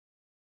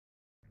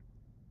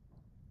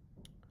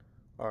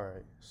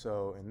Alright,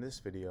 so in this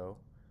video,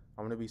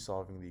 I'm going to be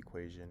solving the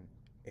equation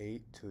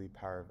 8 to the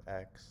power of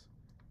x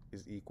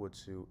is equal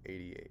to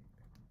 88.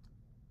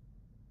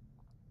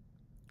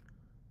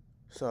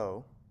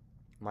 So,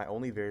 my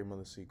only variable in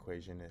this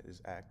equation is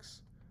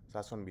x, so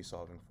that's what I'm going to be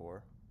solving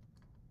for.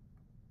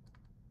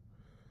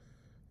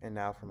 And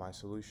now for my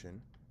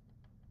solution.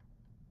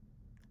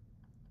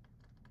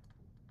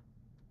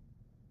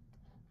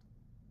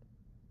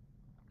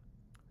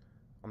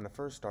 I'm going to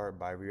first start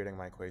by rewriting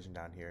my equation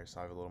down here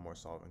so I have a little more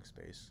solving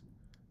space.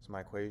 So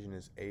my equation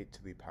is 8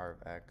 to the power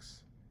of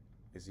x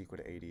is equal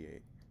to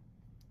 88.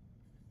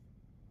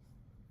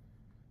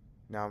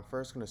 Now I'm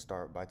first going to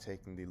start by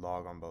taking the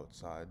log on both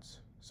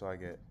sides. So I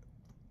get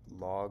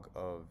log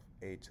of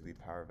 8 to the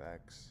power of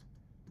x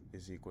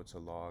is equal to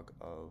log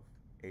of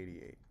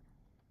 88.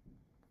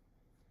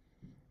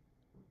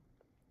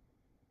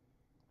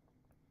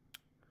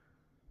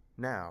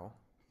 Now,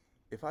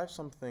 if I have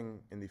something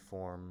in the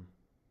form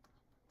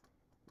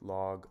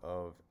log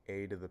of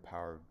a to the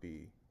power of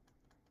b,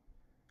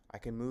 I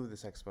can move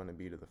this exponent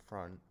b to the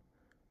front,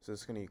 so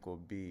this is going to equal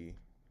b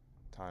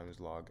times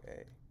log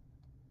a.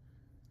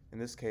 In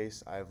this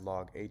case, I have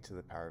log 8 to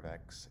the power of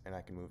x, and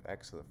I can move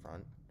x to the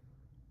front,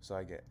 so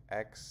I get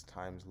x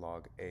times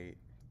log 8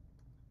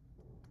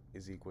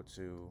 is equal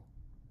to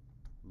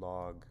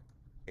log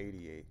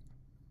 88.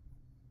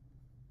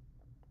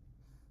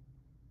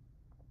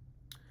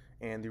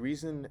 And the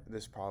reason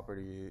this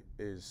property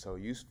is so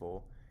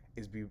useful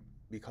is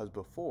because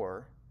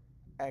before,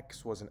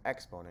 x was an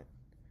exponent,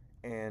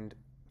 and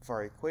for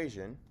our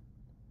equation,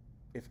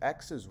 if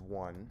x is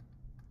 1,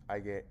 I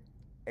get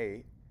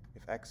 8,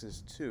 if x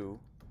is 2,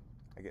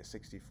 I get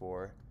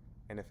 64,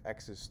 and if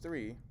x is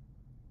 3,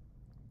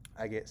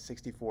 I get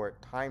 64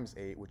 times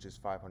 8, which is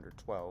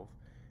 512,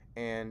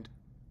 and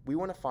we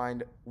want to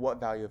find what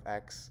value of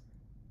x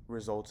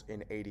results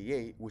in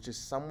 88, which is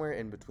somewhere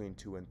in between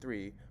 2 and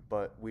 3,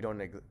 but we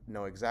don't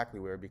know exactly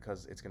where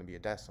because it's going to be a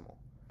decimal.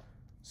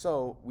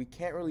 So we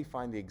can't really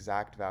find the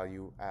exact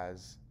value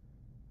as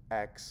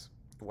x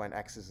when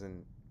x is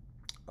in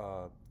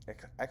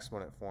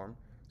exponent form.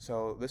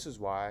 So this is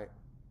why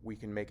we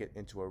can make it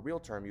into a real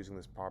term using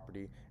this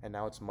property, and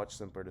now it's much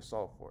simpler to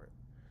solve for it.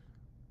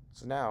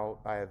 So now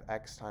I have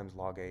x times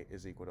log 8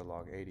 is equal to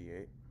log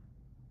 88,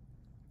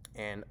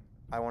 and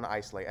I want to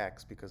isolate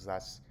x because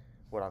that's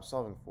what I'm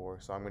solving for,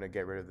 so I'm going to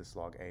get rid of this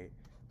log 8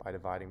 by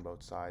dividing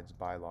both sides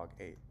by log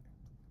 8.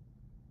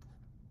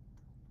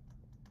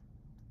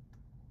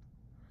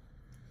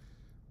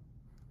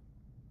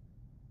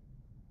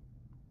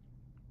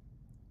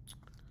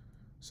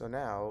 So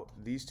now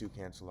these two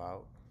cancel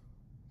out,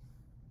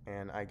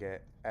 and I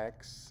get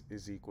x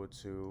is equal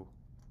to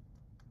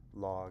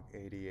log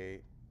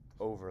 88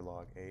 over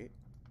log 8.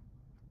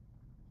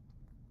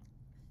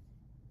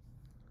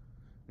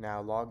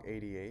 Now log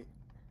 88,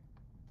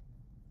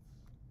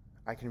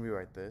 I can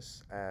rewrite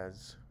this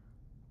as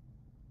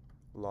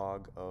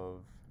log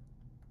of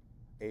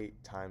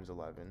 8 times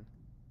 11.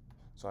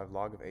 So I have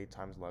log of 8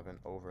 times 11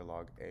 over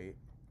log 8.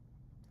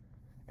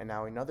 And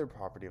now another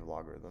property of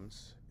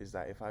logarithms is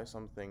that if I have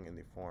something in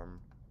the form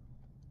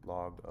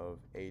log of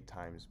a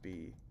times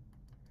b,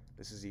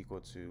 this is equal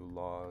to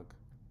log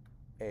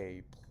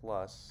a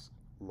plus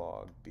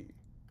log b.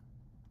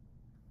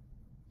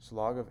 So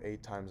log of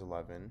 8 times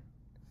 11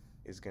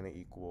 is going to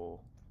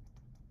equal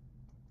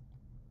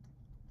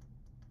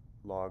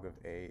log of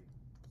 8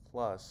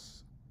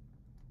 plus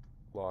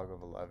log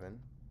of 11,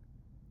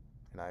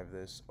 and I have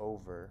this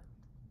over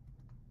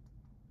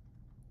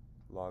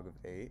log of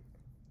 8.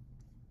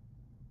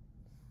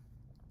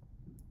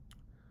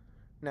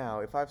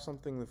 Now, if I have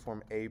something in the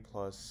form a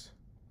plus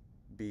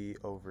b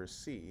over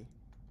c,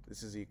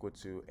 this is equal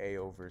to a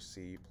over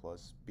c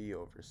plus b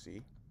over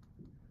c,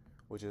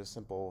 which is a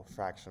simple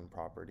fraction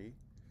property.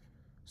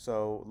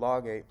 So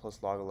log 8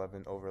 plus log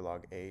 11 over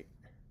log 8,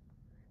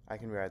 I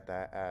can write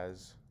that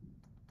as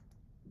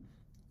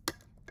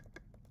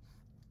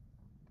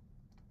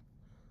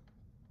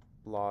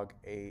log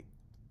 8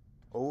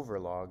 over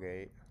log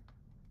 8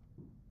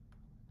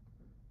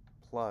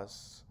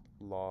 plus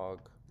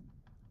log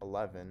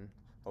 11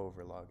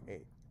 over log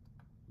 8.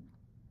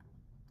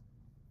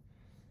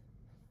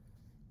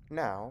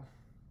 Now,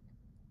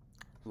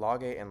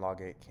 log 8 and log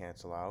 8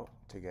 cancel out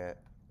to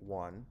get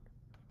 1.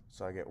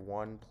 So I get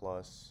 1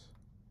 plus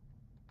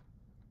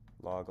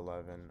log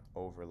 11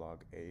 over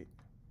log 8.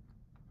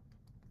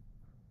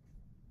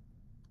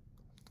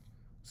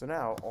 So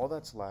now all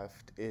that's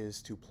left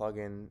is to plug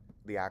in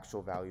the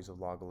actual values of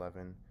log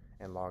 11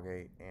 and log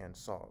 8 and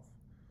solve.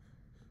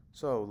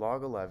 So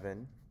log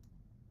 11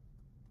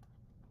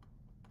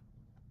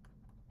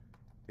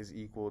 is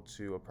equal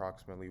to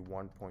approximately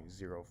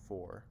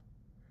 1.04,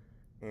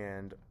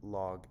 and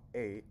log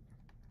 8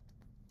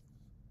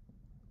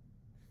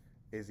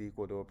 is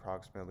equal to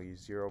approximately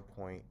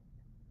 0.90.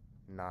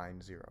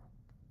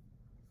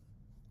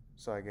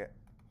 So I get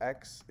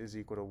x is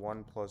equal to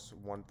 1 plus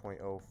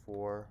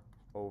 1.04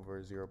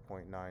 over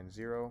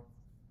 0.90,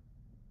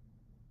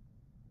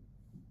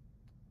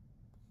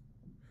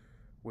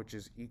 which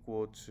is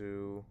equal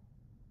to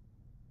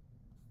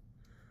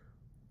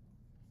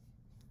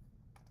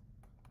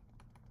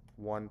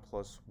 1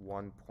 plus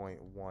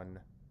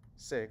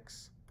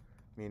 1.16,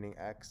 meaning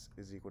x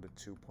is equal to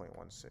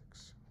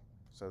 2.16.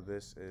 So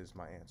this is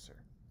my answer.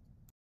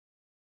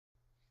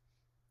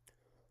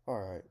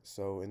 Alright,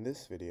 so in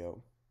this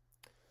video,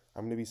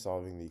 I'm going to be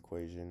solving the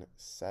equation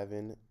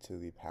 7 to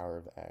the power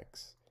of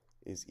x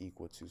is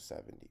equal to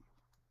 70.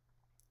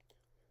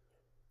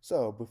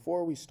 So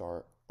before we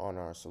start on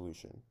our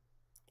solution,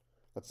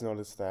 let's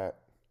notice that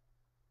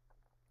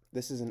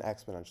this is an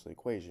exponential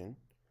equation,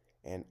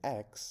 and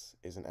x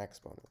is an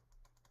exponent,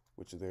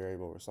 which is the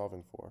variable we're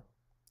solving for.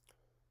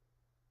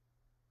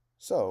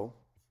 So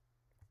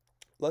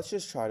let's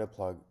just try to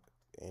plug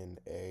in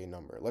a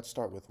number. Let's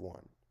start with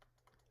 1.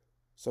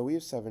 So we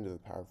have 7 to the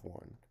power of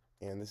 1,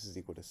 and this is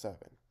equal to 7.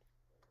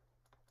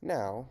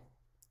 Now,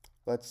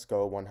 let's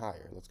go one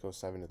higher. Let's go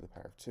 7 to the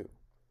power of 2.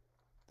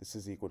 This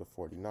is equal to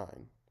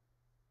 49.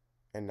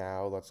 And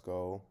now let's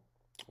go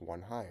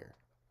one higher.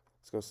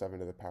 Let's go 7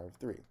 to the power of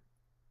 3.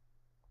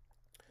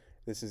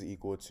 This is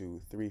equal to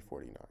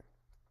 349.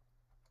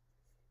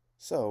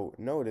 So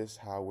notice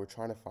how we're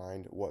trying to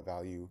find what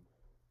value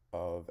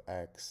of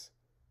x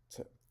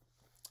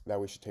that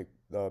we should take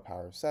the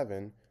power of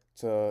 7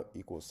 to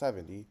equal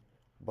 70,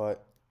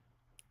 but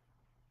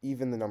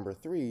even the number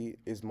 3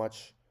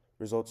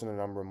 results in a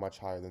number much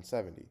higher than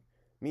 70,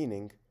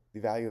 meaning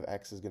the value of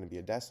x is going to be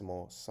a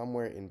decimal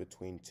somewhere in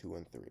between 2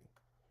 and 3.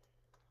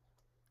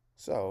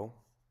 So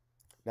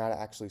now to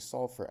actually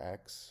solve for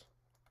x,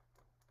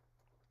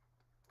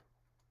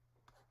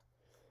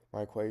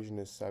 my equation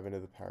is 7 to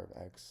the power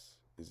of x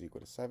is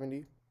equal to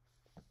 70.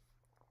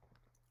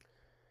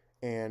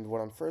 And what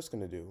I'm first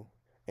going to do,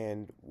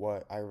 and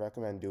what I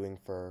recommend doing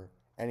for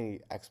any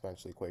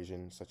exponential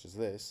equation such as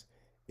this,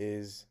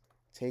 is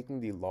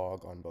taking the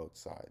log on both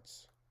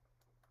sides.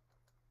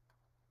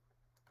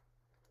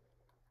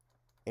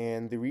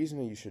 And the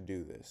reason you should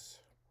do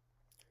this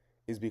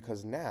is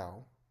because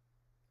now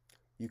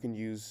you can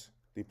use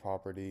the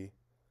property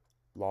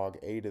log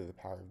a to the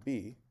power of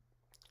b.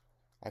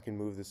 I can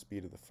move this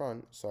b to the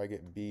front, so I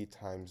get b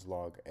times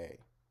log a.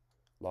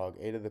 Log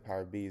a to the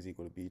power of b is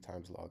equal to b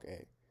times log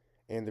a.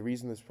 And the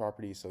reason this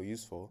property is so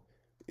useful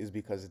is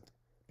because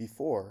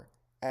before,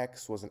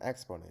 x was an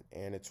exponent,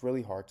 and it's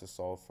really hard to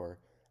solve for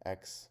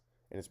x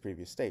in its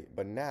previous state.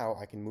 But now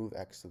I can move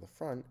x to the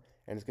front,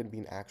 and it's going to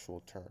be an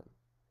actual term.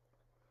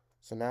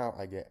 So now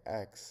I get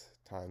x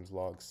times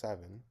log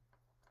 7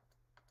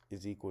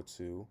 is equal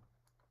to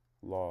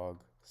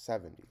log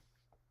 70.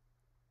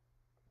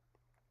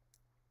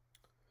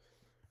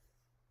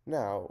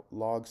 Now,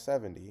 log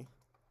 70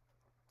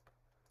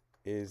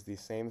 is the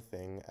same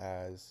thing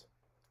as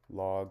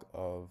log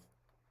of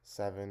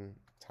 7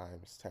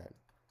 times 10.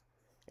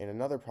 And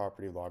another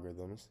property of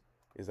logarithms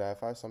is that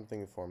if I have something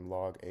in form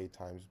log a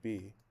times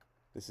b,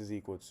 this is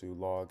equal to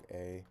log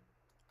a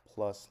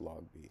plus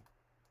log b.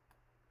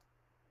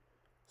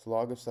 So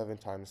log of 7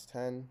 times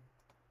 10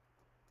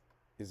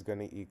 is going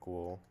to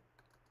equal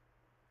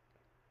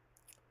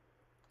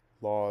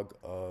log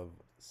of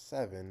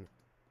 7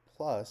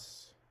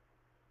 plus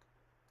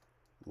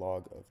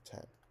log of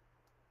 10.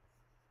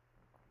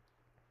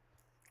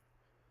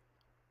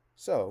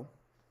 So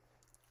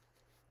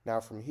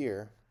now from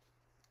here,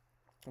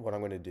 what I'm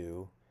going to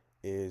do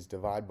is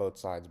divide both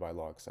sides by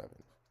log 7,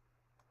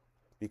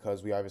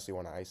 because we obviously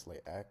want to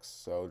isolate x,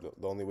 so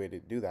the only way to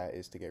do that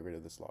is to get rid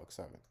of this log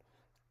 7.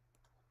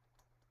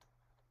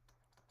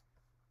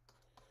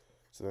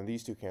 So then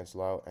these two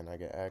cancel out, and I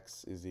get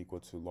x is equal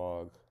to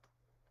log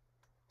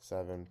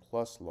 7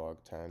 plus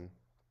log 10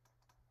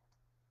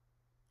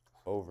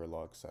 over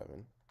log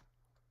 7.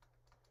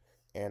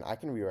 And I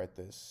can rewrite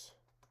this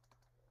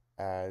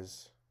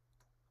as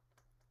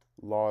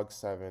log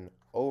 7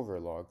 over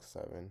log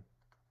 7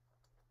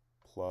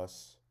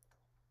 plus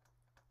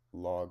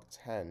log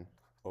 10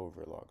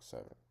 over log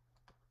 7.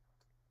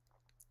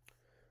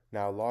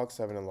 Now log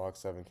 7 and log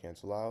 7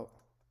 cancel out,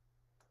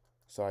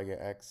 so I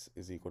get x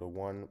is equal to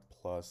 1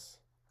 plus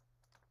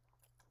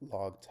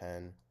log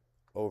 10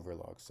 over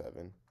log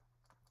 7.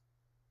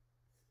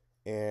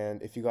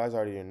 And if you guys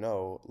already didn't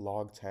know,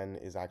 log 10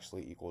 is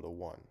actually equal to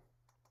 1.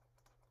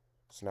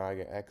 So now I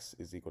get x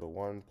is equal to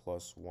 1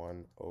 plus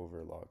 1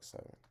 over log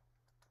 7.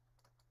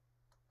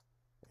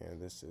 And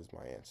this is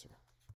my answer.